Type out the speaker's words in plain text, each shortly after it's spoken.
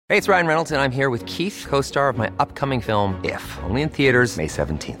Hey, it's Ryan Reynolds, and I'm here with Keith, co-star of my upcoming film, If, only in theaters May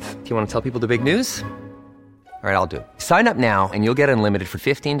 17th. Do you want to tell people the big news? All right, I'll do it. Sign up now and you'll get unlimited for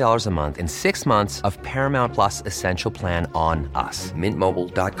 $15 a month and 6 months of Paramount Plus Essential Plan on us.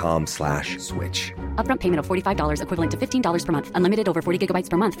 MintMobile.com/switch. Upfront payment of $45 equivalent to $15 per month. Unlimited over 40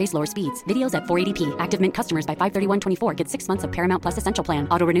 gigabytes per month. Face lower speeds. Videos at 480p. Active Mint customers by 531.24 get 6 months of Paramount Plus Essential Plan.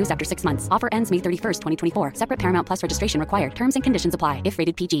 Auto renews after 6 months. Offer ends May 31st, 2024. Separate Paramount Plus registration required. Terms and conditions apply if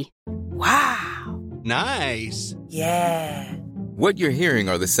rated PG. Wow. Nice. Yeah. What you're hearing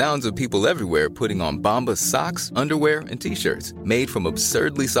are the sounds of people everywhere putting on Bombas socks, underwear, and T-shirts made from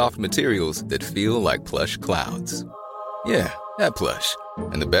absurdly soft materials that feel like plush clouds. Yeah, that plush.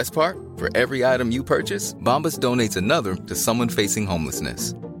 And the best part? For every item you purchase, Bombas donates another to someone facing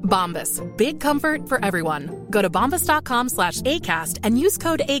homelessness. Bombas. Big comfort for everyone. Go to bombas.com/ACAST and use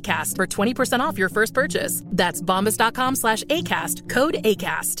code ACAST for 20% off your first purchase. That's bombas.com/ACAST. Code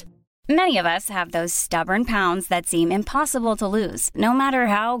ACAST. Many of us have those stubborn pounds that seem impossible to lose, no matter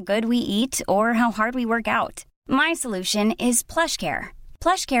how good we eat or how hard we work out. My solution is PlushCare.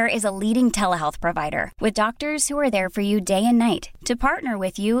 PlushCare is a leading telehealth provider with doctors who are there for you day and night to partner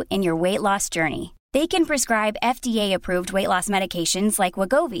with you in your weight loss journey. They can prescribe FDA-approved weight loss medications like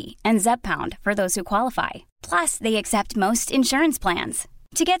Wegovy and Zepbound for those who qualify. Plus, they accept most insurance plans.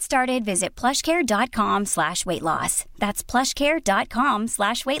 To get started, visit plushcare.com/weightloss. That's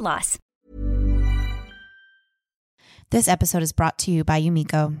plushcare.com/weightloss. This episode is brought to you by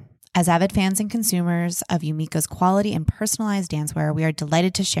Yumiko. As avid fans and consumers of Yumiko's quality and personalized dancewear, we are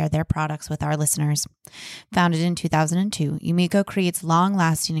delighted to share their products with our listeners. Founded in 2002, Yumiko creates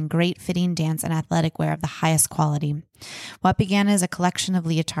long-lasting and great-fitting dance and athletic wear of the highest quality. What began as a collection of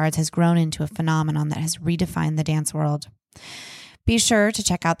leotards has grown into a phenomenon that has redefined the dance world. Be sure to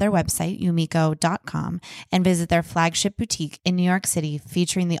check out their website, yumiko.com, and visit their flagship boutique in New York City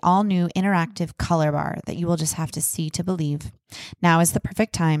featuring the all-new interactive color bar that you will just have to see to believe. Now is the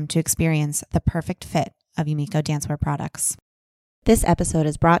perfect time to experience the perfect fit of Yumiko dancewear products. This episode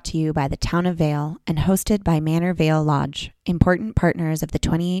is brought to you by the Town of Vail and hosted by Manor Vail Lodge, important partners of the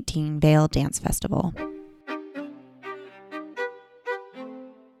 2018 Vail Dance Festival.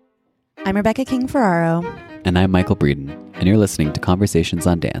 I'm Rebecca King-Ferraro. And I'm Michael Breeden, and you're listening to Conversations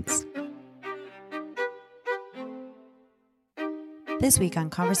on Dance. This week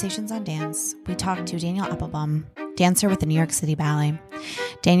on Conversations on Dance, we talked to Daniel Applebaum, dancer with the New York City Ballet.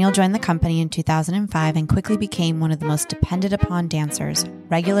 Daniel joined the company in 2005 and quickly became one of the most depended upon dancers,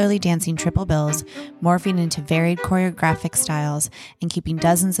 regularly dancing triple bills, morphing into varied choreographic styles, and keeping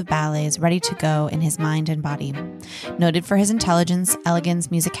dozens of ballets ready to go in his mind and body. Noted for his intelligence, elegance,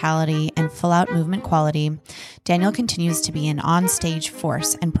 musicality, and full-out movement quality, Daniel continues to be an on-stage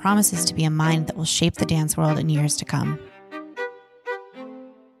force and promises to be a mind that will shape the dance world in years to come.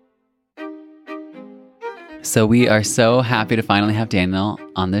 So we are so happy to finally have Daniel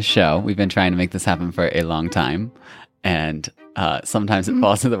on this show. We've been trying to make this happen for a long time, and sometimes it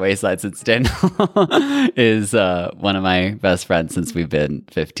falls to the wayside since Daniel is one of my best friends since we've been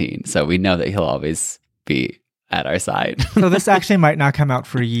 15. So we know that he'll always be at our side. So this actually might not come out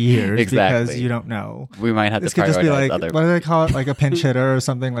for years Exactly. because you don't know. We might have this to could just be prioritize like, other. what do they call it? Like a pinch hitter or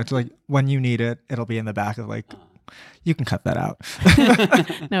something. Like when you need it, it'll be in the back of like. You can cut that out.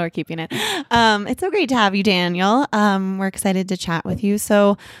 No, we're keeping it. It's so great to have you, Daniel. We're excited to chat with you.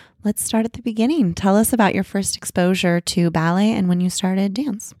 So let's start at the beginning. Tell us about your first exposure to ballet and when you started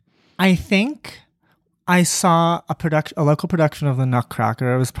dance. I think I saw a local production of The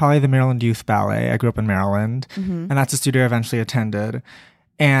Nutcracker. It was probably the Maryland Youth Ballet. I grew up in Maryland, and that's a studio I eventually attended.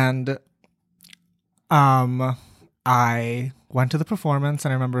 And I went to the performance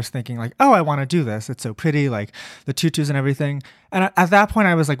and I remember thinking like, oh, I want to do this. It's so pretty, like the tutus and everything. And at that point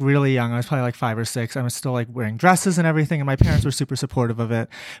I was like really young. I was probably like 5 or 6. I was still like wearing dresses and everything. And my parents were super supportive of it.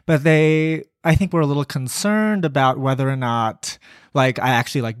 But I think were a little concerned about whether or not like I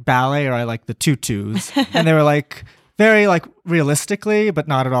actually like ballet or I like the tutus. And they were like, very like realistically, but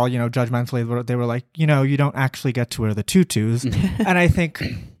not at all, judgmentally. They were like, you don't actually get to wear the tutus. And I think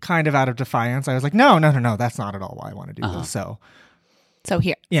kind of out of defiance, I was like, no, that's not at all why I want to do this. So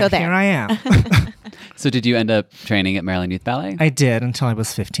here. Yeah, so there. Here I am. So did you end up training at Maryland Youth Ballet? I did until I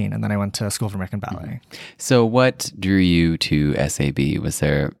was 15, and then I went to School of American Ballet. So what drew you to SAB? Was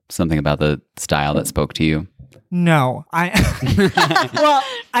there something about the style that spoke to you? No, I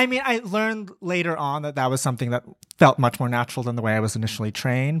learned later on that was something that felt much more natural than the way I was initially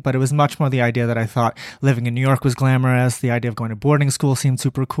trained, but it was much more the idea that I thought living in New York was glamorous. The idea of going to boarding school seemed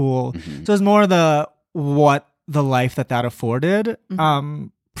super cool. So it was more what the life that afforded.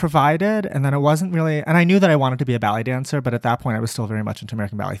 provided, and then it wasn't really, and I knew that I wanted to be a ballet dancer, but at that point I was still very much into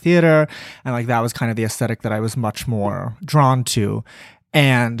American Ballet Theater, and like that was kind of the aesthetic that I was much more drawn to.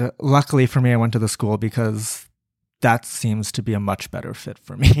 And luckily for me, I went to the school because that seems to be a much better fit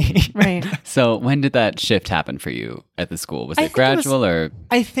for me. Right. So when did that shift happen for you at the school? Was it gradual or?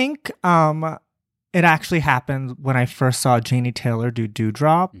 I think it actually happened when I first saw Janie Taylor do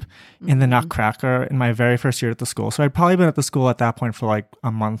Dewdrop in the Nutcracker in my very first year at the school. So I'd probably been at the school at that point for like a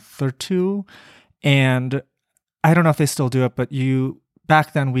month or two. And I don't know if they still do it, but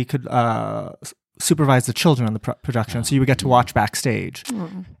back then we could supervise the children on the production. So you would get to watch backstage.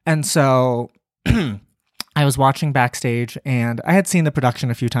 And so I was watching backstage, and I had seen the production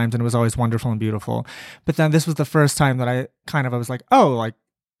a few times, and it was always wonderful and beautiful. But then this was the first time that I was like, oh, like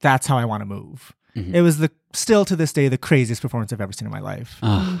that's how I want to move. It was still to this day the craziest performance I've ever seen in my life.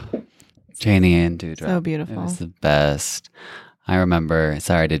 Oh, Janie and Dewdrop. So beautiful. It was the best. I remember,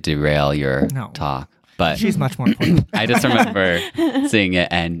 sorry to derail your talk, but she's much more important. I just remember seeing it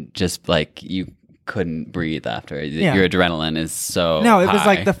and just like you couldn't breathe after. Yeah. Your adrenaline is so No, it high. was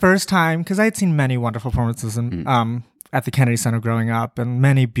like the first time, because I had seen many wonderful performances at the Kennedy Center growing up and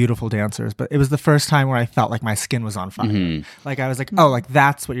many beautiful dancers, but it was the first time where I felt like my skin was on fire. Like I was like, oh, like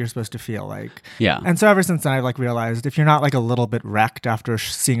that's what you're supposed to feel like. Yeah. And so ever since then, I've like realized if you're not like a little bit wrecked after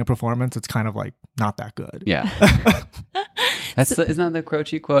seeing a performance, it's kind of like not that good. Yeah. Isn't that the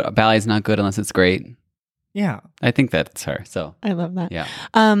Croce quote? Ballet is not good unless it's great. Yeah. I think that's her. So I love that. Yeah.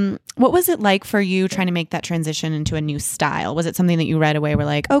 What was it like for you trying to make that transition into a new style? Was it something that you right away were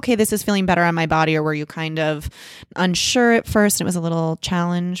like, okay, this is feeling better on my body, or were you kind of unsure at first and it was a little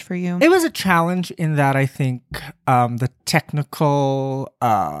challenge for you? It was a challenge in that I think the technical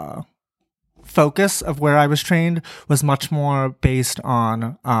focus of where I was trained was much more based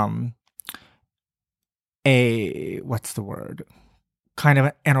on kind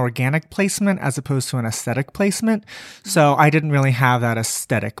of an organic placement as opposed to an aesthetic placement. So I didn't really have that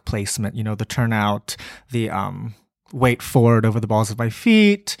aesthetic placement, the turnout, the weight forward over the balls of my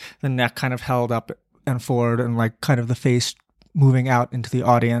feet, the neck kind of held up and forward, and like kind of the face moving out into the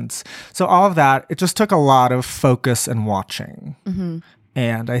audience. So all of that, it just took a lot of focus and watching.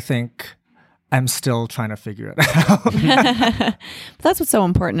 And I think I'm still trying to figure it out. But that's what's so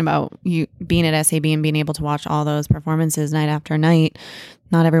important about you being at SAB and being able to watch all those performances night after night.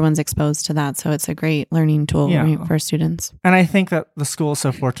 Not everyone's exposed to that, so it's a great learning tool for students. And I think that the school is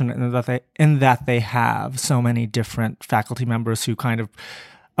so fortunate in that they have so many different faculty members who kind of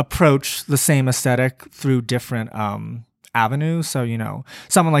approach the same aesthetic through different avenues. So,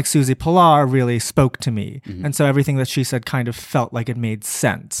 someone like Susie Pilar really spoke to me. And so everything that she said kind of felt like it made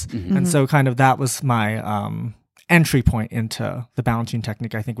sense. And so kind of that was my entry point into the balancing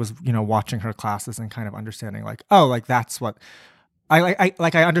technique, I think, was, watching her classes and kind of understanding like, oh, like that's what I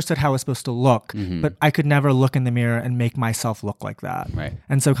understood how it was supposed to look, but I could never look in the mirror and make myself look like that. Right.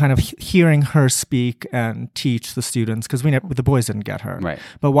 And so kind of hearing her speak and teach the students, because the boys didn't get her. Right.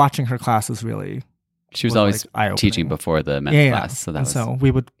 But watching her classes really... She was always like teaching before the men's class. So so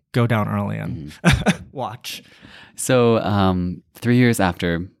we would go down early and watch. So 3 years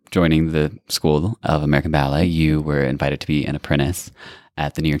after joining the School of American Ballet, you were invited to be an apprentice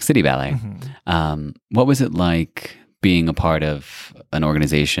at the New York City Ballet. What was it like being a part of an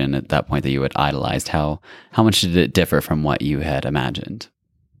organization at that point that you had idolized? How much did it differ from what you had imagined?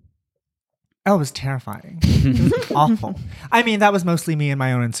 Oh, it was terrifying. It was awful. I mean, that was mostly me and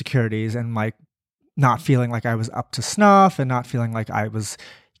my own insecurities and like not feeling like I was up to snuff and not feeling like I was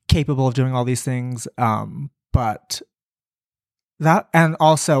capable of doing all these things. But that, and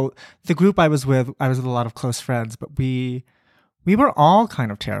also the group I was with a lot of close friends, but we were all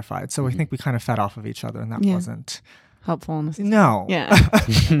kind of terrified. So I think we kind of fed off of each other, and that wasn't helpful. No. Yeah.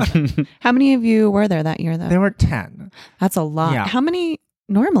 How many of you were there that year, though? There were 10. That's a lot. Yeah. How many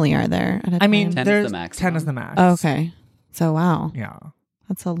normally are there at a time? 10 is the max. 10 is the max. Oh, okay. So, wow. Yeah.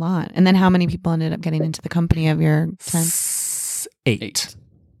 That's a lot. And then how many people ended up getting into the company of your 10? 8.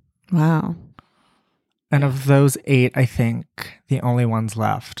 Wow. And of those 8, I think the only ones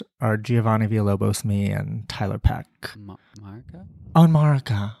left are Giovanni Villalobos, me, and Tyler Peck. Marika? Oh, and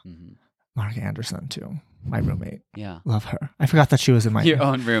Marika. Marika Anderson, too. My roommate. Yeah. Love her. I forgot that she was in my... Your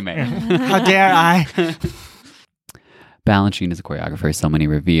own roommate. How dare I? Balanchine is a choreographer so many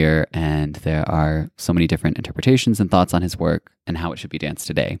revere, and there are so many different interpretations and thoughts on his work and how it should be danced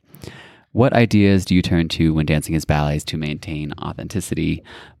today. What ideas do you turn to when dancing his ballets to maintain authenticity,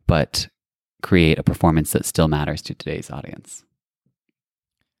 but create a performance that still matters to today's audience?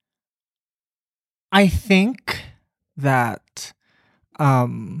 I think that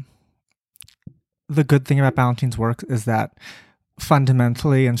the good thing about Balanchine's work is that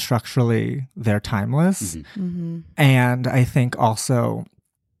fundamentally and structurally they're timeless. And I think also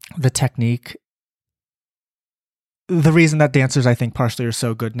the technique, the reason that dancers, I think, partially are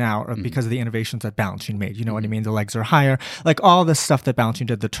so good now are because of the innovations that Balanchine made. You know what I mean? The legs are higher. Like all this stuff that Balanchine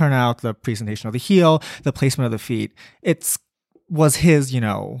did, the turnout, the presentation of the heel, the placement of the feet, was his,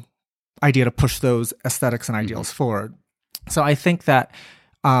 idea to push those aesthetics and ideals forward. So I think that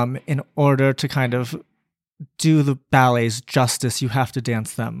in order to kind of do the ballets justice, you have to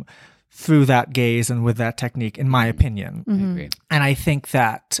dance them through that gaze and with that technique, in my opinion. I agree. And I think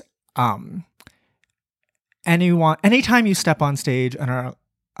that anytime you step on stage and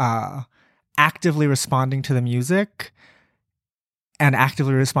are actively responding to the music and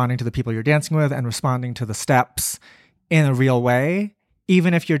actively responding to the people you're dancing with and responding to the steps in a real way,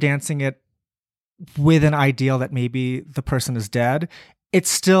 even if you're dancing it with an ideal that maybe the person is dead, it's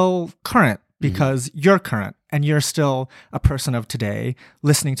still current because you're current and you're still a person of today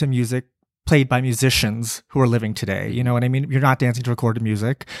listening to music played by musicians who are living today. You know what I mean? You're not dancing to recorded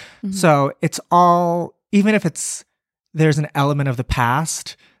music. So it's all, even if there's an element of the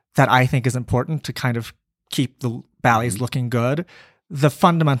past that I think is important to kind of keep the ballets looking good, the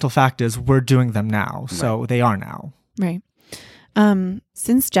fundamental fact is we're doing them now. So they are now. Right.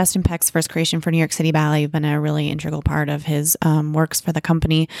 Since Justin Peck's first creation for New York City Ballet, you've been a really integral part of his works for the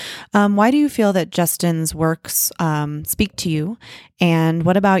company. Why do you feel that Justin's works speak to you? And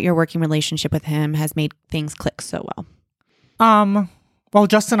what about your working relationship with him has made things click so well? Well,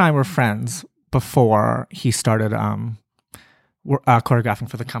 Justin and I were friends before he started choreographing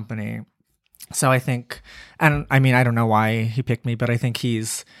for the company. So I think, and I mean, I don't know why he picked me, but I think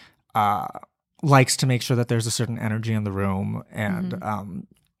he's likes to make sure that there's a certain energy in the room. And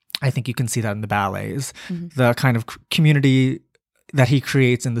I think you can see that in the ballets. The kind of community that he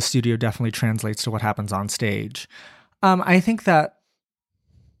creates in the studio definitely translates to what happens on stage. I think that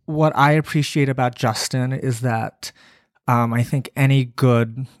what I appreciate about Justin is that I think any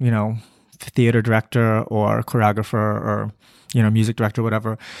good, theater director or choreographer or music director,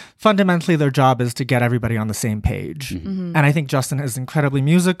 whatever, fundamentally their job is to get everybody on the same page. And I think Justin is incredibly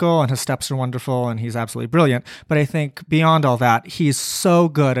musical and his steps are wonderful and he's absolutely brilliant. But I think beyond all that, he's so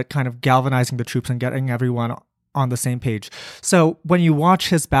good at kind of galvanizing the troops and getting everyone on the same page. So when you watch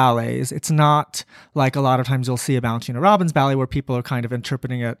his ballets, it's not like a lot of times you'll see a Balanchine or Robbins ballet where people are kind of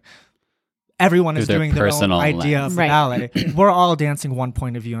interpreting it. Everyone is doing their own idea of the ballet. We're all dancing one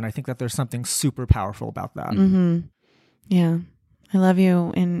point of view, and I think that there's something super powerful about that. Yeah. I love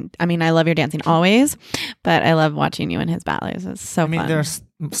you. And I mean, I love your dancing always, but I love watching you in his ballets. It's so fun. There's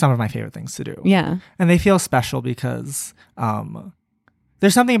some of my favorite things to do. Yeah. And they feel special because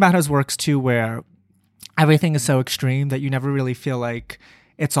there's something about his works too where everything is so extreme that you never really feel like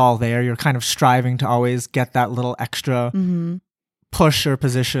it's all there. You're kind of striving to always get that little extra push or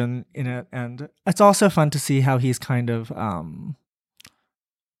position in it. And it's also fun to see how he's kind of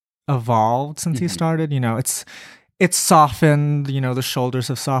evolved since he started. It's softened, the shoulders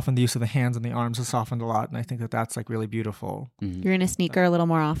have softened, the use of the hands and the arms has softened a lot. And I think that that's like really beautiful. You're in a sneaker a little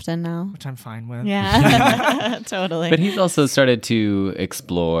more often now. Which I'm fine with. Yeah, totally. But he's also started to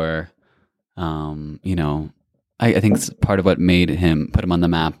explore, I think part of what made him put him on the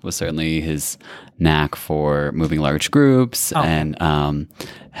map was certainly his knack for moving large groups and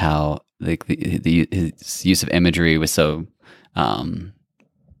how his use of imagery was so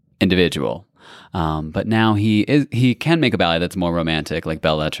individual. But now he can make a ballet that's more romantic, like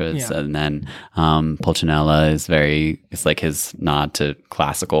Belles Lettres, and then Pulcinella is like his nod to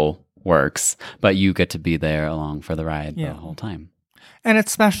classical works. But you get to be there along for the ride the whole time. And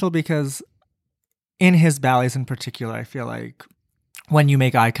it's special because in his ballets in particular, I feel like when you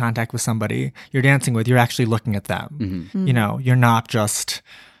make eye contact with somebody you're dancing with, you're actually looking at them. You're not just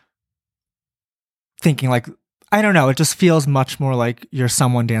thinking like, I don't know, it just feels much more like you're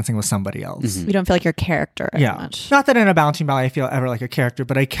someone dancing with somebody else. You don't feel like your character as much. Not that in a Balanchine ballet I feel ever like a character,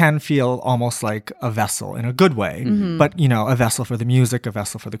 but I can feel almost like a vessel in a good way. But, a vessel for the music, a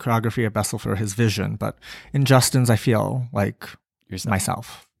vessel for the choreography, a vessel for his vision. But in Justin's, I feel like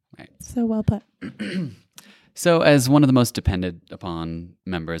myself. Right. So well put. So as one of the most depended upon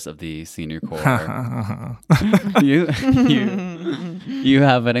members of the senior corps, you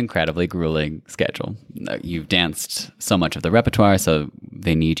have an incredibly grueling schedule. You've danced so much of the repertoire, so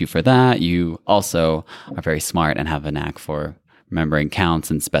they need you for that. You also are very smart and have a knack for remembering counts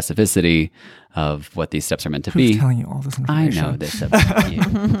and specificity of what these steps are meant to be. Who's telling you all this information? I know this about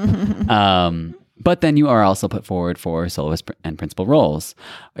you. But then you are also put forward for soloist and principal roles.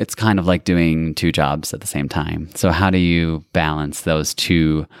 It's kind of like doing two jobs at the same time. So how do you balance those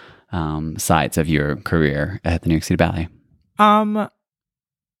two sides of your career at the New York City Ballet?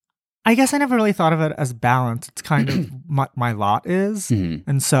 I guess I never really thought of it as balance. It's kind of what my lot is. Mhm.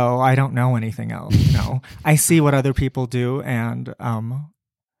 And so I don't know anything else, you know. I see what other people do, and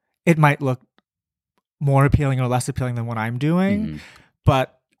it might look more appealing or less appealing than what I'm doing,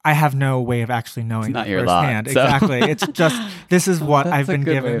 but I have no way of actually knowing not that your lot, firsthand. so. Exactly. It's just, this is what That's I've a been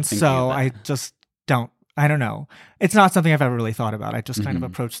good way given. of thinking So of that. I just I don't know. It's not something I've ever really thought about. I just kind of Mhm.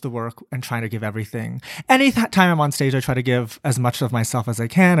 approach the work and try to give everything. Time I'm on stage, I try to give as much of myself as I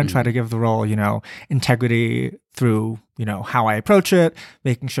can and try to give the role, you know, integrity through, you know, how I approach it,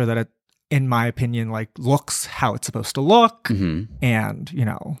 making sure that it, in my opinion, like looks how it's supposed to look. Mhm. And, you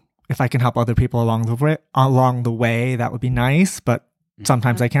know, if I can help other people along the way, that would be nice. But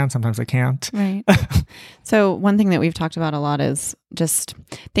sometimes I can, sometimes I can't. Right. So one thing that we've talked about a lot is just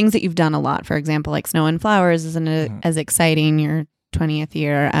things that you've done a lot. For example, like Snow and Flowers isn't as exciting your 20th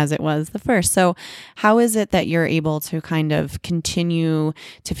year as it was the first. So how is it that you're able to kind of continue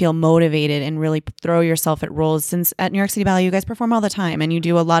to feel motivated and really throw yourself at roles, since at New York City Ballet, you guys perform all the time and you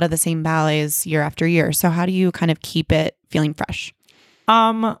do a lot of the same ballets year after year. So how do you kind of keep it feeling fresh?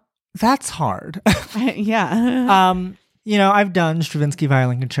 That's hard. Yeah. You know, I've done Stravinsky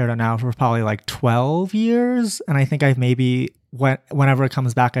Violin Concerto now for probably like 12 years. And I think I've maybe, whenever it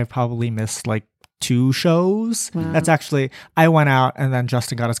comes back, I've probably missed like 2 shows. Wow. That's actually, I went out and then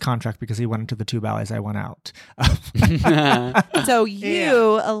Justin got his contract because he went into the 2 ballets I went out. So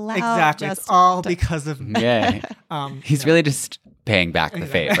you allow Exactly. It's Justin all because of me. Yeah. He's really just paying back the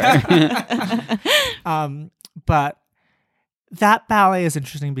favor. But that ballet is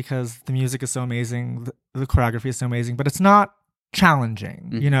interesting because the music is so amazing, the choreography is so amazing, but it's not challenging,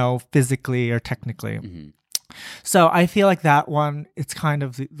 you know, physically or technically. So I feel like that one, it's kind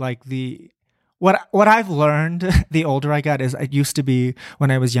of what I've learned the older I got is it used to be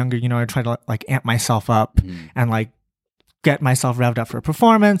when I was younger, you know, I tried to like amp myself up and like get myself revved up for a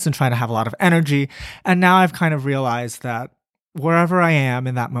performance and try to have a lot of energy. And now I've kind of realized that wherever I am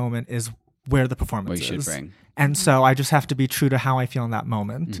in that moment is where the performance What you is. should bring. And so I just have to be true to how I feel in that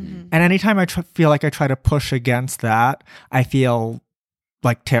moment. And anytime I feel like I try to push against that, I feel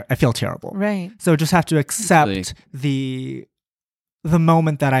like I feel terrible. Right. So just have to accept the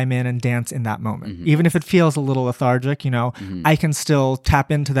moment that I'm in and dance in that moment. Even if it feels a little lethargic, you know, I can still tap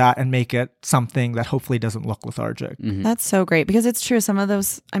into that and make it something that hopefully doesn't look lethargic. That's so great because it's true. Some of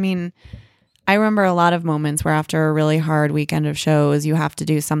those, I mean, I remember a lot of moments where after a really hard weekend of shows, you have to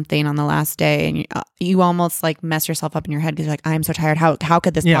do something on the last day and you almost like mess yourself up in your head because you're like, I'm so tired. How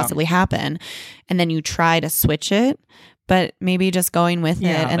could this possibly happen? And then you try to switch it, but maybe just going with it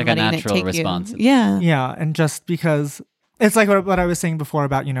and like a letting natural it take response. you. Yeah. Yeah. And just because it's like what I was saying before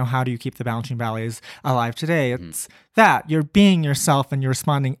about, you know, how do you keep the balancing ballets alive today? It's that you're being yourself and you're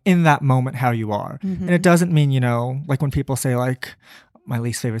responding in that moment how you are. And it doesn't mean, you know, like when people say like, my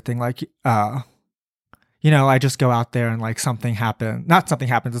least favorite thing, like, you know, I just go out there and like something happens. Not something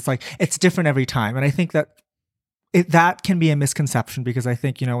happens. It's like, it's different every time. And I think that that can be a misconception because I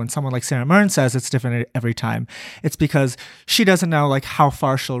think, you know, when someone like Sarah Mern says it's different every time, it's because she doesn't know like how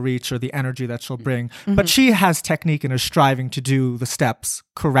far she'll reach or the energy that she'll bring. But she has technique and is striving to do the steps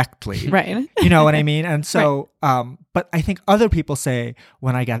correctly. Right. You know what I mean? And so, but I think other people say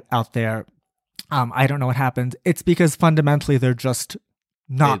when I get out there, I don't know what happens. It's because fundamentally they're just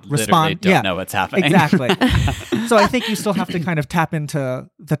not respond. Don't know what's happening. Exactly. So I think you still have to kind of tap into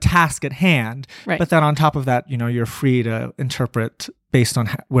the task at hand. Right. But then on top of that, you know, you're free to interpret based on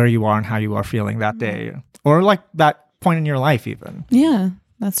where you are and how you are feeling that day, or like that point in your life, even. Yeah,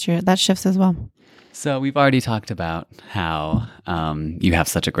 that's true. That shifts as well. So we've already talked about how you have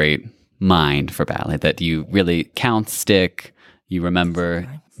such a great mind for ballet that you really count, stick, you remember.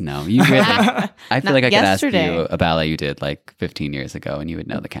 No, you really. I feel like I could ask you a ballet you did like 15 years ago and you would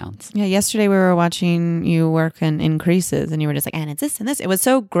know the counts. Yeah, yesterday we were watching you work in increases and you were just like, and it's this and this. It was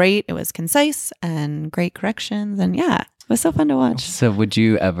so great. It was concise and great corrections. And yeah, it was so fun to watch. So do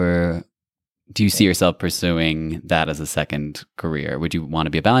you see yourself pursuing that as a second career? Would you want to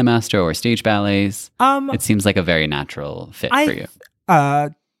be a ballet master or stage ballets? It seems like a very natural fit for you.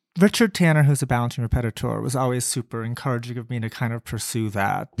 Richard Tanner, who's a balancing repetiteur, was always super encouraging of me to kind of pursue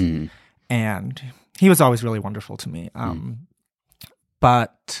that. And he was always really wonderful to me.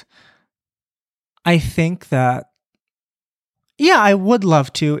 But I think that, yeah, I would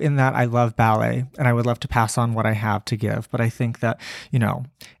love to, in that I love ballet and I would love to pass on what I have to give. But I think that, you know,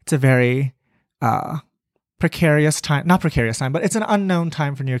 it's a very precarious time, not precarious time, but it's an unknown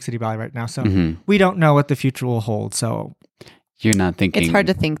time for New York City Ballet right now. So we don't know what the future will hold. So you're not thinking. It's hard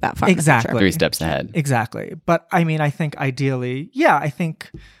to think that far. Exactly. 3 steps ahead. Exactly. But I mean, I think ideally, yeah, I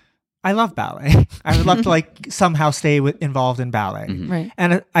think I love ballet. I would love to like somehow stay involved in ballet. Right.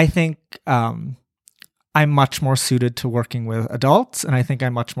 And I think I'm much more suited to working with adults, and I think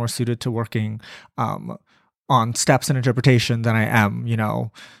I'm much more suited to working on steps and interpretation than I am,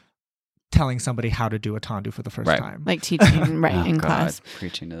 telling somebody how to do a tendu for the first time. Like teaching in God, class.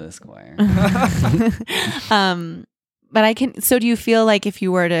 preaching to the choir. But so do you feel like if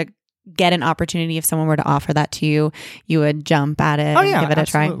you were to get an opportunity, if someone were to offer that to you, you would jump at it and give it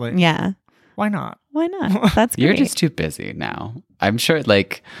absolutely. a try? Yeah. Why not? Why not? That's great. You're just too busy now. I'm sure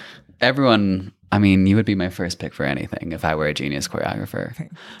like everyone, I mean, you would be my first pick for anything if I were a genius choreographer.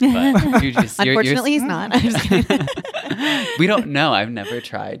 But Unfortunately, he's not. I'm just kidding. We don't know. I've never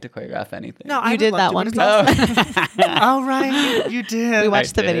tried to choreograph anything. No, You did that one piece. Oh, right. You did. We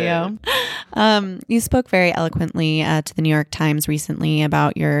watched the video. You spoke very eloquently to the New York Times recently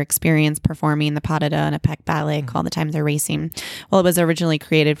about your experience performing the pas de deux in a Peck ballet called The Times Are Racing. Well, it was originally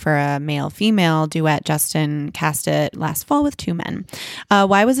created for a male-female duet. Justin cast it last fall with 2 men.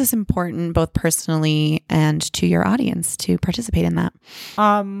 Why was this important, both personally and to your audience, to participate in that?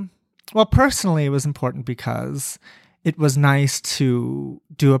 Well, personally, it was important because it was nice to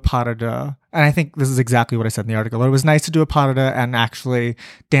do a pas de deux. And I think this is exactly what I said in the article. It was nice to do a pas de deux and actually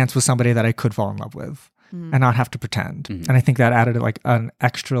dance with somebody that I could fall in love with and not have to pretend. And I think that added like an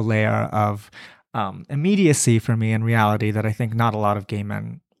extra layer of immediacy for me in reality that I think not a lot of gay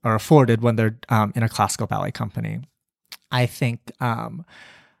men are afforded when they're in a classical ballet company. I think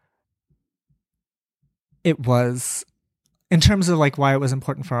it was, in terms of like why it was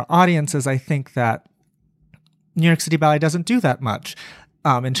important for our audiences, I think that New York City Ballet doesn't do that much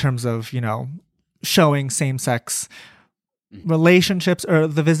in terms of, showing same-sex relationships or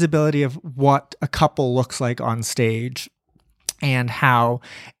the visibility of what a couple looks like on stage and how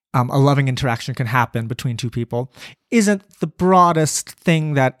a loving interaction can happen between two people isn't the broadest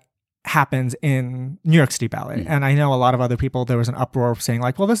thing that happens in New York City Ballet. And I know a lot of other people, there was an uproar saying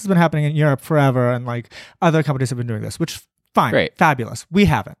like, well, this has been happening in Europe forever and like other companies have been doing this, which fine, great, fabulous. We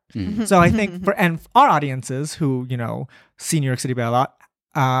haven't. So I think and our audiences who, see New York City Ballet a lot,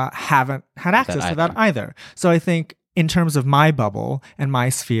 haven't had access to that either. So I think in terms of my bubble and my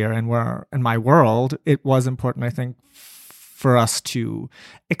sphere and my world, it was important, I think, for us to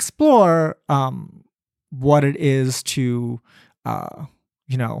explore what it is to,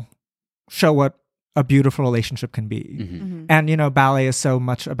 show what a beautiful relationship can be. And, ballet is so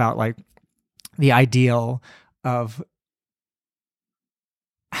much about like the ideal of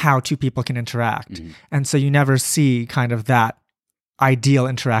how two people can interact. And so you never see kind of that ideal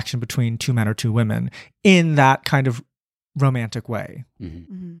interaction between 2 men or 2 women in that kind of romantic way.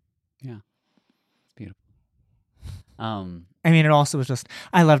 Yeah. It's beautiful. I mean, it also was just,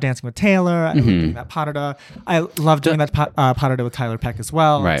 I love dancing with Taylor. I love doing that pas de deux. I love doing that pas de deux with Tyler Peck as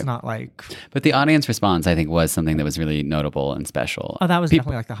well. Right. It's not like... But the audience response, I think, was something that was really notable and special. Oh, that was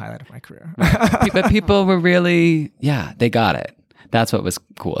definitely like the highlight of my career. But people were really, they got it. That's what was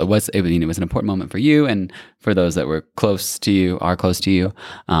cool. It was an important moment for you and for those that were close to you, are close to you.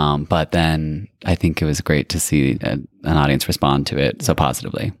 But then I think it was great to see an audience respond to it so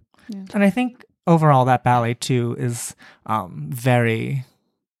positively. Yeah. And I think overall that ballet too is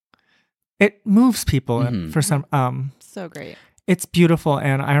it moves people and for some... so great. It's beautiful.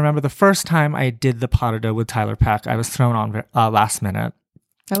 And I remember the first time I did the pas de deux with Tyler Peck, I was thrown on last minute.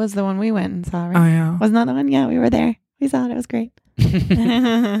 That was the one we went and saw, right? Oh, yeah. Wasn't that the one? Yeah, we were there. We saw it. It was great.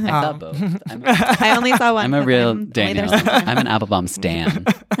 I saw both. I only saw one. I'm a real Daniel. I'm an Applebaum stan.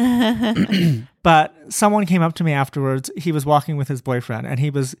 But someone came up to me afterwards. He was walking with his boyfriend and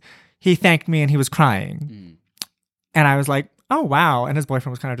he thanked me and he was crying. And I was like, oh, wow. And his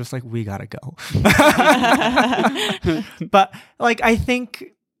boyfriend was kind of just like, we gotta go. But like, I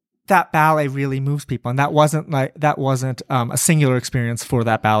think that ballet really moves people. And that wasn't a singular experience for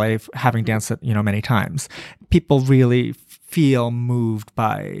that ballet, having danced it, many times. People really feel moved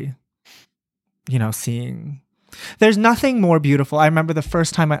by, seeing. There's nothing more beautiful. I remember not the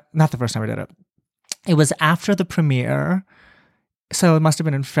first time I did it. It was after the premiere. So it must have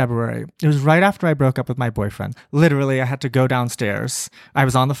been in February. It was right after I broke up with my boyfriend. Literally, I had to go downstairs. I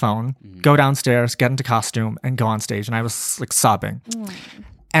was on the phone, go downstairs, get into costume, and go on stage. And I was like sobbing.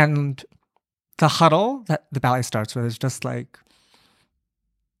 And the huddle that the ballet starts with is just like...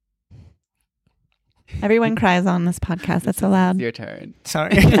 Everyone cries on this podcast. That's allowed. Your turn.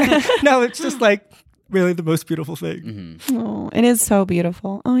 Sorry. No, it's just like really the most beautiful thing. Oh, it is so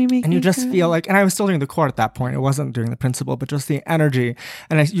beautiful. Oh, you make and me you just cry. feel like, and I was still doing the court at that point. It wasn't doing the principal, but just the energy.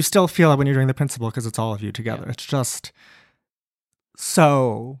 And you still feel it when you're doing the principal because it's all of you together. Yeah. It's just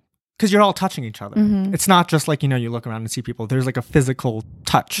so because you're all touching each other. It's not just like, you look around and see people. There's like a physical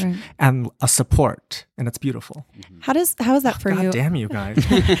touch and a support, and it's beautiful. How is that for God you? damn you guys.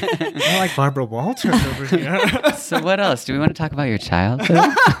 You're like Barbara Walters over here. So what else? Do we want to talk about your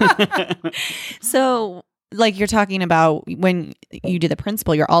childhood? So, like you're talking about when you do the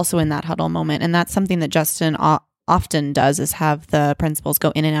principal, you're also in that huddle moment. And that's something that Justin often does, is have the principals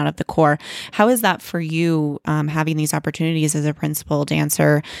go in and out of the corps. How is that for you, having these opportunities as a principal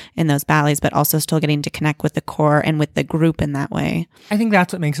dancer in those ballets, but also still getting to connect with the corps and with the group in that way? I think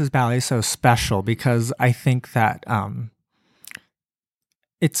that's what makes this ballet so special, because I think that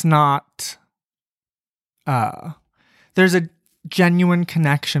it's not... there's a genuine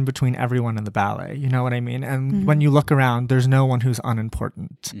connection between everyone in the ballet. You know what I mean? And when you look around, there's no one who's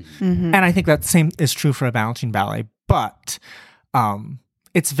unimportant. And I think that same is true for a balancing ballet, but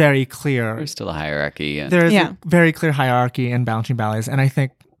it's very clear. There's still a hierarchy. And There's a very clear hierarchy in balancing ballets. And I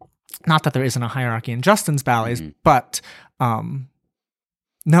think, not that there isn't a hierarchy in Justin's ballets, but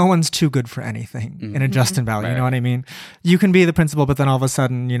no one's too good for anything in a Justin ballet. You know what I mean? You can be the principal, but then all of a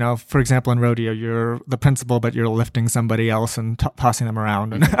sudden, for example, in rodeo, you're the principal, but you're lifting somebody else and tossing them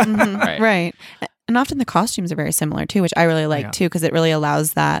around. Right. And often the costumes are very similar too, which I really like too, because it really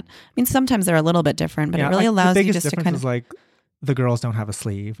allows that. I mean, sometimes they're a little bit different, but it really allows you just to kind of... is like the girls don't have a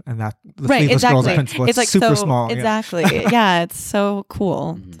sleeve, and that the right, sleeveless exactly. girl's a principal. It's like super so, small. Exactly. Yeah, it's so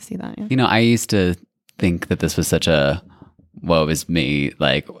cool to see that. Yeah. I used to think that this was such a woe is me,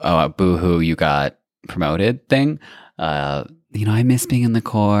 like, oh, boo-hoo, you got promoted thing. I miss being in the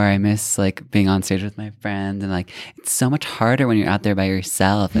corps. I miss like being on stage with my friends, and like it's so much harder when you're out there by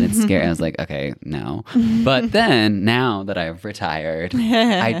yourself, and it's scary. I was like, okay, no. But then now that I've retired,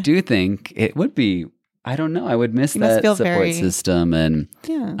 I do think it would be, I don't know, I would miss that support system. And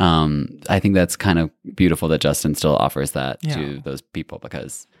I think that's kind of beautiful that Justin still offers that to those people,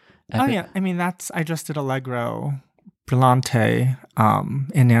 because I mean, I just did Allegro Brillante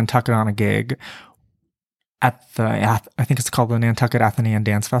in Nantucket on a gig at I think it's called the Nantucket Athenaeum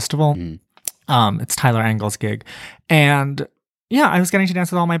Dance Festival. It's Tyler Engel's gig. And I was getting to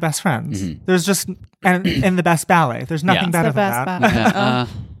dance with all my best friends. There's just, and in the best ballet, there's nothing better than that.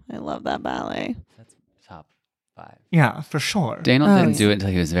 I love that ballet. That's top 5. Yeah, for sure. Daniel didn't do it until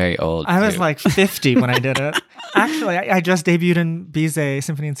he was very old. I was like 50 when I did it. Actually, I just debuted in Bizet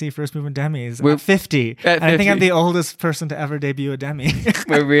Symphony in C First Movement Demis at 50. And I think I'm the oldest person to ever debut a demi.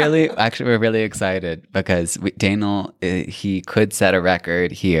 We're really excited because Daniel, he could set a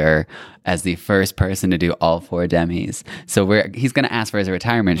record here as the first person to do all 4 demis. So he's going to ask for his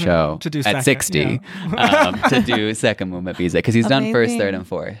retirement show to do at second, 60 to do second movement Bizet, because he's done first, third, and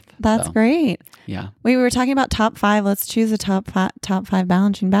fourth. That's great. Yeah. We were talking about top 5. Let's choose a top 5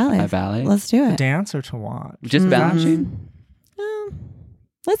 balancing ballet. 5 ballets. Let's do it. To dance or to watch? Just balancing?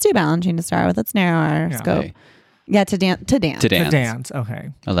 Let's do balancing to start with. Let's narrow our scope. Okay. Yeah, to dance. To dance, okay.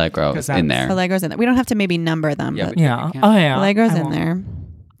 Allegro is in there. Allegro's in there. We don't have to maybe number them. Yeah, but Yeah. Oh, yeah. Allegro's in there.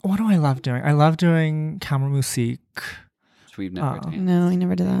 What do I love doing? I love doing camera musique. Which we've never danced. No, we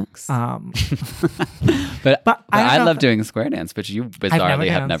never did that. But I love doing square dance, but you bizarrely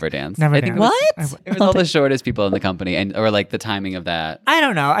have never danced. Never I think danced. It was all the shortest people in the company, or like the timing of that. I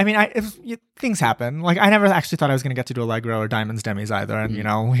don't know. I mean, things happen. Like, I never actually thought I was going to get to do Allegro or Diamonds Demis either. And,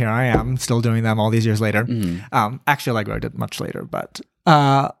 here I am still doing them all these years later. Actually, Allegro I did much later, but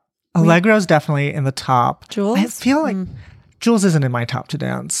Allegro's definitely in the top. Jules? I feel like Jules isn't in my top to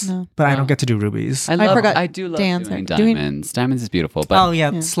dance, but I don't get to do rubies. I do love doing Diamonds. Diamonds is beautiful.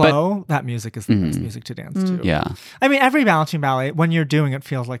 But slow. That music is the best music to dance to. Yeah. I mean, every balancing ballet, when you're doing it,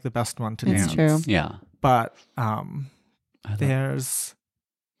 feels like the best one to dance. It's true. Yeah. But there's...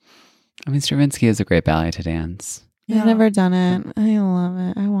 I mean, Stravinsky is a great ballet to dance. I've never done it. I love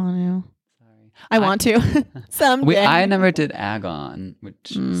it. I want to. I want to. Someday. I never did Agon,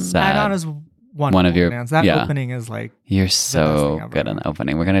 which is sad. Agon is one of your dance. That opening is like you're so good on the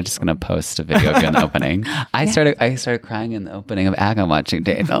opening. We're just gonna post a video of you in the opening. I started crying in the opening of Agon watching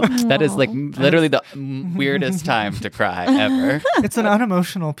Daniel. That is like literally the weirdest time to cry ever. It's an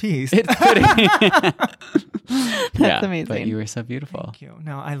unemotional piece. It's pretty. That's amazing. But you were so beautiful. Thank you.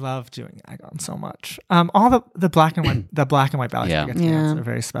 No, I love doing Agon so much. All the black and white ballets I get to dance are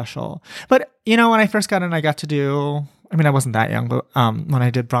very special. But when I first got in, I got to do. I mean, I wasn't that young, but when I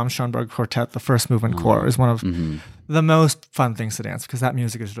did Brahms Schoenberg Quartet, the first movement core is one of the most fun things to dance, because that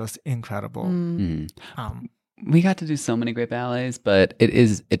music is just incredible. We got to do so many great ballets, but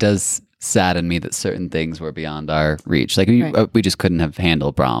it does saddened me that certain things were beyond our reach. Like we just couldn't have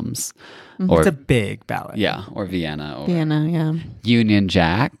handled Brahms. Or, it's a big ballet. Yeah, or Vienna. Or Vienna, yeah. Union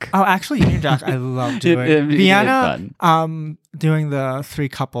Jack. Oh, actually, Union Jack, I love doing. Vienna, doing the three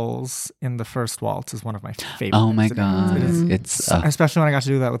couples in the first waltz is one of my favorites. Oh my God. It's especially when I got to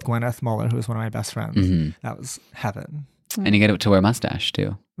do that with Gwyneth Muller, who was one of my best friends. That was heaven. And you get to wear a mustache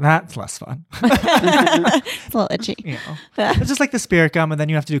too. That's less fun. It's a little itchy. It's just like the spirit gum, and then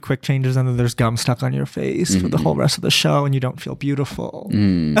you have to do quick changes, and then there's gum stuck on your face for the whole rest of the show, and you don't feel beautiful.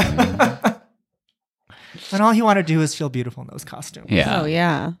 And all you want to do is feel beautiful in those costumes. Yeah. Oh,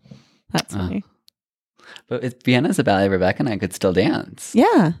 yeah. That's funny. But if Vienna's a ballet, Rebecca and I could still dance.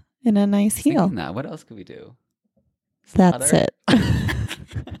 Yeah. In a nice heel. That. What else could we do? That's Slaughter? it.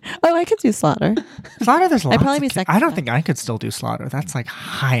 Oh, I could do Slaughter. Slaughter, there's lots. I'd probably be second. I don't think I could still do Slaughter. That's like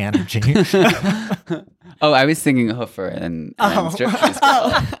high energy. Oh, I was thinking Hoofer and Striptease.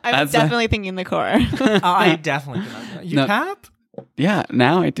 I was definitely thinking the core. I definitely cannot. You tap? Yeah,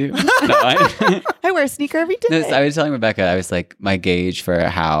 now I do. I wear a sneaker every day. No, so I was telling Rebecca, I was like, my gauge for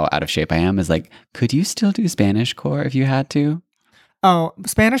how out of shape I am is like, could you still do Spanish core if you had to? Oh,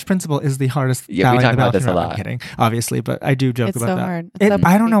 Spanish Principal is the hardest. Yeah, we talk about this a lot. I'm kidding, obviously, but I do joke it's about so that. Hard.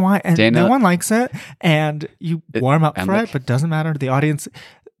 I don't know why, and Daniel, no one likes it, and you warm up for it, but doesn't matter to the audience.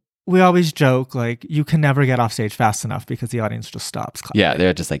 We always joke like you can never get off stage fast enough because the audience just stops clapping. Yeah,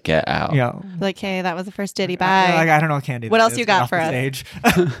 they're just like, get out. Yeah, like, hey, that was the first ditty. Bye. I don't know what candy. What else you got for us? Stage.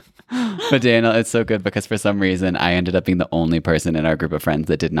 But Daniel, it's so good because for some reason I ended up being the only person in our group of friends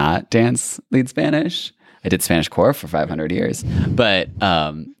that did not dance lead Spanish. I did Spanish core for 500 years. But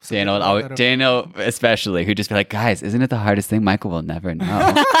Daniel especially, who'd just be like, guys, isn't it the hardest thing? Michael will never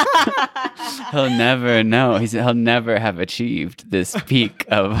know. He'll never know. He'll never have achieved this peak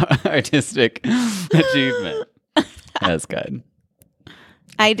of artistic achievement. That's good.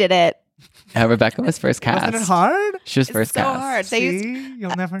 I did it. Rebecca was first cast. Wasn't it hard? She was first so cast. Hard.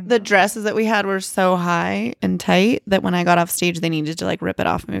 You'll never know. The dresses that we had were so high and tight that when I got off stage, they needed to like rip it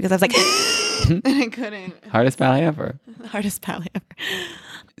off me because I was like, and I couldn't. Hardest ballet ever. The hardest ballet ever.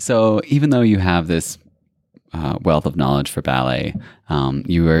 So even though you have this wealth of knowledge for ballet,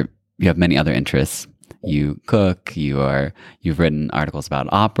 you have many other interests. You cook. You've written articles about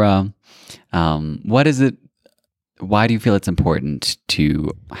opera. What is it? Why do you feel it's important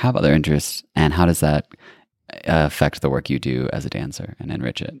to have other interests, and how does that affect the work you do as a dancer and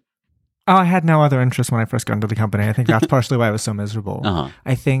enrich it? Oh, I had no other interest when I first got into the company. I think that's partially why I was so miserable.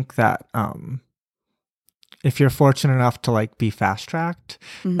 I think that if you're fortunate enough to like be fast tracked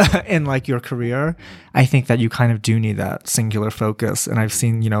in like your career, I think that you kind of do need that singular focus. And I've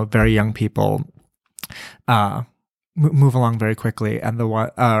seen, very young people move along very quickly and or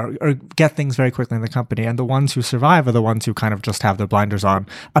get things very quickly in the company, and the ones who survive are the ones who kind of just have their blinders on.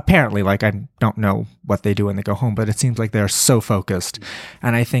 Apparently, like I don't know what they do when they go home, but it seems like they're so focused.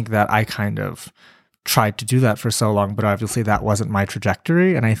 And I think that I kind of tried to do that for so long, but obviously that wasn't my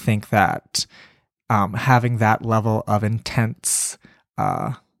trajectory. And I think that having that level of intense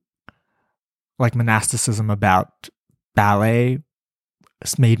like monasticism about ballet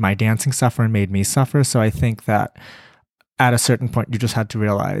made my dancing suffer and made me suffer. So I think that at a certain point, you just had to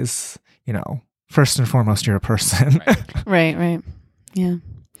realize, first and foremost, you're a person. Right. Yeah.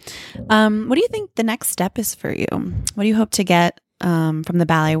 What do you think the next step is for you? What do you hope to get from the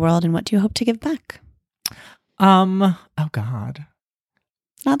ballet world, and what do you hope to give back? Oh God.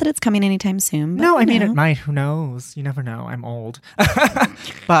 Not that it's coming anytime soon. But no, I mean, it might. Who knows? You never know. I'm old.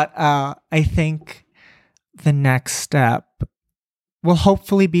 But I think the next step will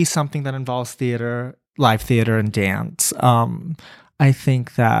hopefully be something that involves theater, live theater, and dance. I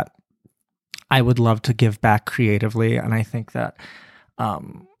think that I would love to give back creatively, and I think that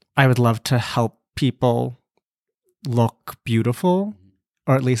I would love to help people look beautiful,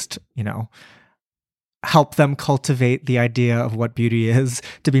 or at least, help them cultivate the idea of what beauty is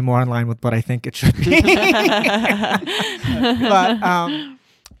to be more in line with what I think it should be.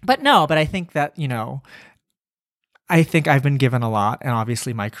 But I think that, I think I've been given a lot, and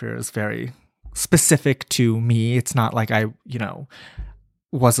obviously my career is very specific to me. It's not like I,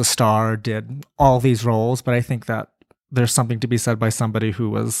 was a star, did all these roles, but I think that there's something to be said by somebody who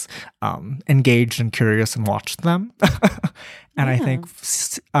was engaged and curious and watched them. And I think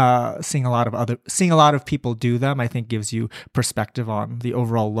seeing a lot of people do them, I think gives you perspective on the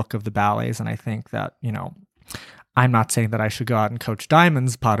overall look of the ballets. And I think that, I'm not saying that I should go out and coach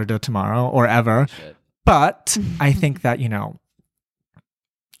Diamond's pas de deux tomorrow or ever. But I think that,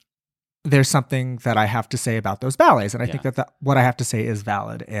 there's something that I have to say about those ballets. And I think that what I have to say is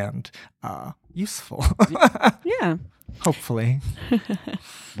valid and useful. Yeah. Hopefully.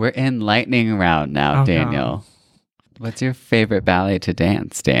 We're in lightning round now, Oh, Daniel. God. What's your favorite ballet to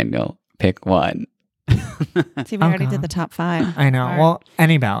dance, Daniel? Pick one. See, we already God. did the top 5. I know. Hard. Well,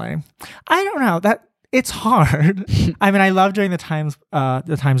 any ballet. I don't know. It's hard. I mean, I love doing the Times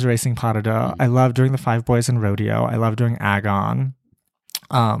Racing Pas de Deux. I love doing the Five Boys in Rodeo. I love doing Agon.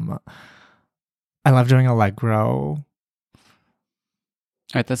 I love doing Allegro.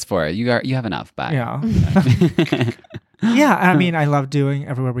 All right, that's 4. You have enough. Bye. Yeah. Yeah. I mean, I love doing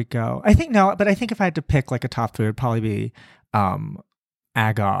Everywhere We Go. I think if I had to pick like a top 3, it would probably be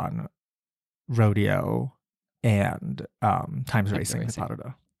Agon, Rodeo, and Times Racing. The Pas de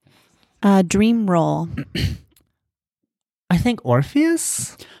Deux. Dream role. I think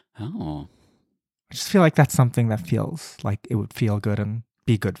Orpheus. Oh. I just feel like that's something that feels like it would feel good and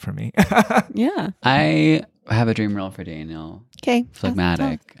be good for me. Yeah. I have a dream role for Daniel. Okay.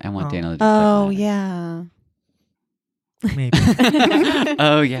 Phlegmatic. I want Oh. Daniel to do Oh, phlegmatic. yeah. Maybe.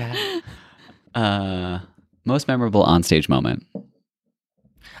 Oh, yeah. Most memorable onstage moment.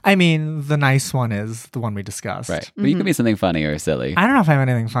 I mean, the nice one is the one we discussed. Right. But you could be something funny or silly. I don't know if I have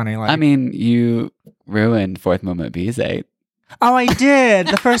anything funny. Like, I mean, you ruined Fourth Movement Bizet. oh, I did.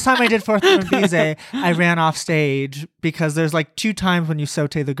 The first time I did Fourth Movement Bizet, I ran off stage because there's like 2 times when you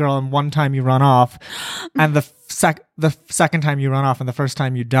saute the girl and 1 time you run off, and the second time you run off and the first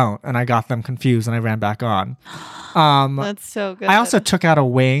time you don't, and I got them confused and I ran back on. That's so good. I also took out a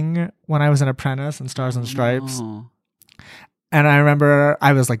wing when I was an apprentice in Stars and Stripes. Oh. And I remember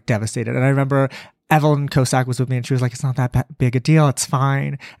I was like devastated. And I remember Evelyn Kosak was with me and she was like, it's not that big a deal. It's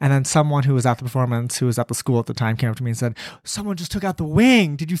fine. And then someone who was at the performance, who was at the school at the time, came up to me and said, someone just took out the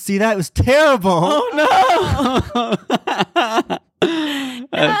wing. Did you see that? It was terrible. Oh,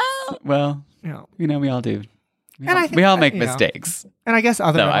 no. Well, You know, we all do. And I think we all make you know, mistakes. And I guess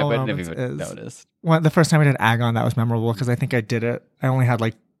other No, I memorable wouldn't have moments even is noticed. the first time I did Agon, that was memorable because I think I did it. I only had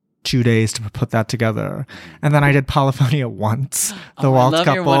like 2 days to put that together. And then I did Polyphonia once, the waltz I love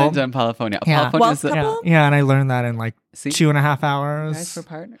couple. your one and done Polyphonia. Yeah. Polyphonia Waltz is couple? Yeah, and I learned that in like See? 2.5 You hours. guys were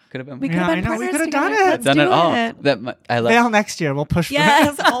partner. Could have been. We Yeah, could have I been know, we partners could have done together. it. Let's done do it all. it. I love Fail next year. We'll push for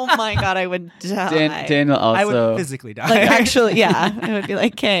Yes. Oh my God, I would die. Daniel I also. would physically die. Like actually, yeah. It would be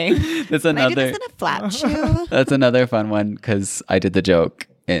like, okay. That's Can I do another. this in a flat shoe? That's another fun one because I did the joke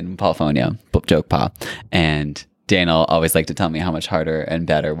in Polyphonia, joke pa, and Daniel always liked to tell me how much harder and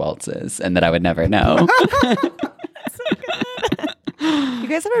better waltz is, and that I would never know. You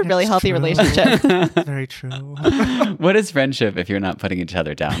guys have a really healthy true. relationship. Very true. What is friendship if you're not putting each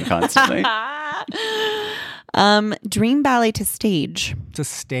other down constantly? Dream ballet to stage. To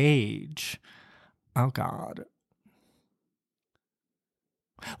stage. Oh God.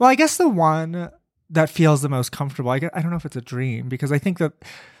 Well, I guess the one that feels the most comfortable, I don't know if it's a dream, because I think that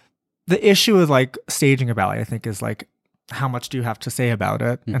the issue with like staging a ballet, I think, is like, how much do you have to say about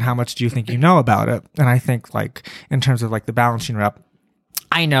it and how much do you think you know about it? And I think like in terms of like the balancing rep,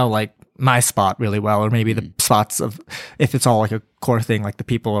 I know like my spot really well, or maybe the spots of, if it's all like a core thing, like the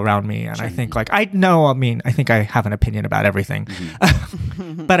people around me. And I think like, I think I have an opinion about everything,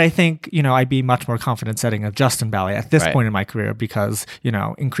 but I think, you know, I'd be much more confident setting a Justin ballet at this point in my career because, you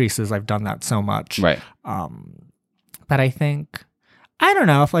know, increases, I've done that so much. Right. But I think, I don't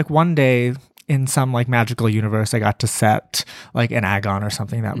know if like one day in some like magical universe, I got to set like an Agon or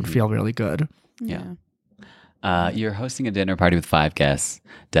something that would feel really good. Yeah. You're hosting a dinner party with 5 guests,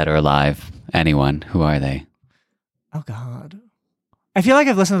 dead or alive. Anyone. Who are they? Oh God. I feel like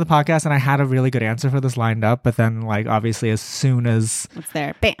I've listened to the podcast and I had a really good answer for this lined up, but then like obviously as soon as It's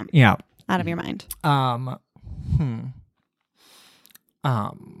there. Bam. yeah. Out of your mind.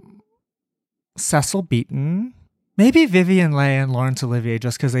 Cecil Beaton. Maybe Vivian Leigh and Laurence Olivier,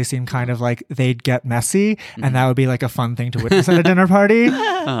 just because they seem kind of like they'd get messy, and that would be like a fun thing to witness at a dinner party.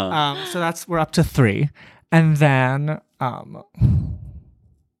 So we're up to 3, and then and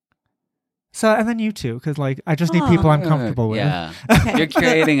then you two, because like I just need people I'm comfortable with. Yeah. You're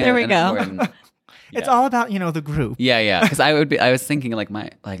creating There we go. It's all about, you know, the group. Yeah. Because I was thinking like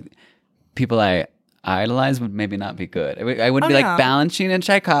people I idolize would maybe not be good. I would be like Balanchine and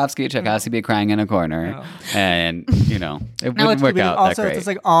Tchaikovsky. Tchaikovsky be crying in a corner, and you know it No, wouldn't work out also, that great. it's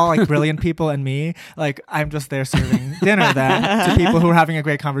like all like brilliant people and me. Like I'm just there serving dinner then to people who are having a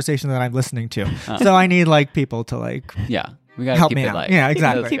great conversation that I'm listening to. So I need like people to like Yeah, we gotta help keep me it out. light. Yeah,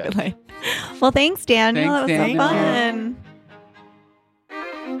 exactly. That's Keep good. it light. Well, thanks, Daniel. Thanks, That was Daniel. so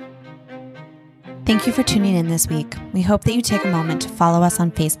fun. Thank you for tuning in this week. We hope that you take a moment to follow us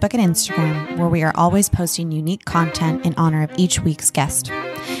on Facebook and Instagram, where we are always posting unique content in honor of each week's guest.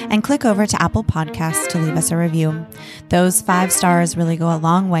 And click over to Apple Podcasts to leave us a review. Those 5 stars really go a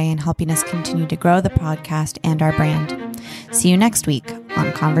long way in helping us continue to grow the podcast and our brand. See you next week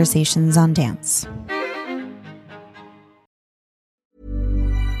on Conversations on Dance.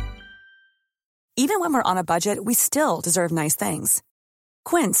 Even when we're on a budget, we still deserve nice things.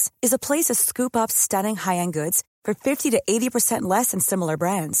 Quince is a place to scoop up stunning high-end goods for 50 to 80% less than similar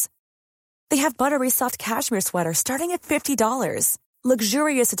brands. They have buttery soft cashmere sweaters starting at $50,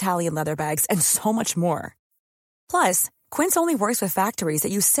 luxurious Italian leather bags, and so much more. Plus, Quince only works with factories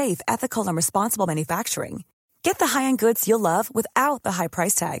that use safe, ethical, and responsible manufacturing. Get the high-end goods you'll love without the high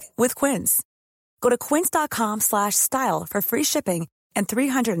price tag with Quince. Go to quince.com/style for free shipping and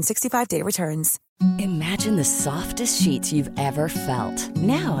 365-day returns. Imagine the softest sheets you've ever felt.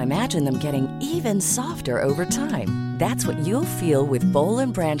 Now imagine them getting even softer over time. That's what you'll feel with Boll &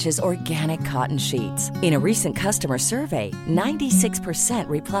 Branch's organic cotton sheets. In a recent customer survey, 96%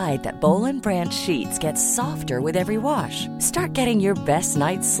 replied that Boll & Branch sheets get softer with every wash. Start getting your best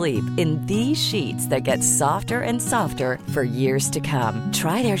night's sleep in these sheets that get softer and softer for years to come.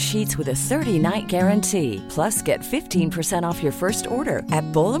 Try their sheets with a 30-night guarantee. Plus, get 15% off your first order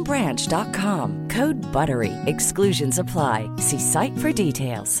at bollandbranch.com. Code BUTTERY. Exclusions apply. See site for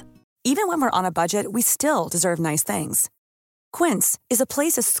details. Even when we're on a budget, we still deserve nice things. Quince is a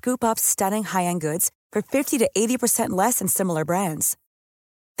place to scoop up stunning high-end goods for 50 to 80% less than similar brands.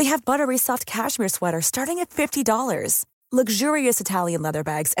 They have buttery soft cashmere sweaters starting at $50, luxurious Italian leather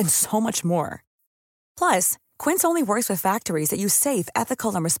bags, and so much more. Plus, Quince only works with factories that use safe,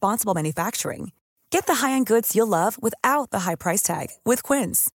 ethical, and responsible manufacturing. Get the high-end goods you'll love without the high price tag with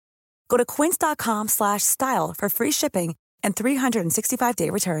Quince. Go to quince.com/style for free shipping and 365-day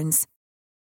returns.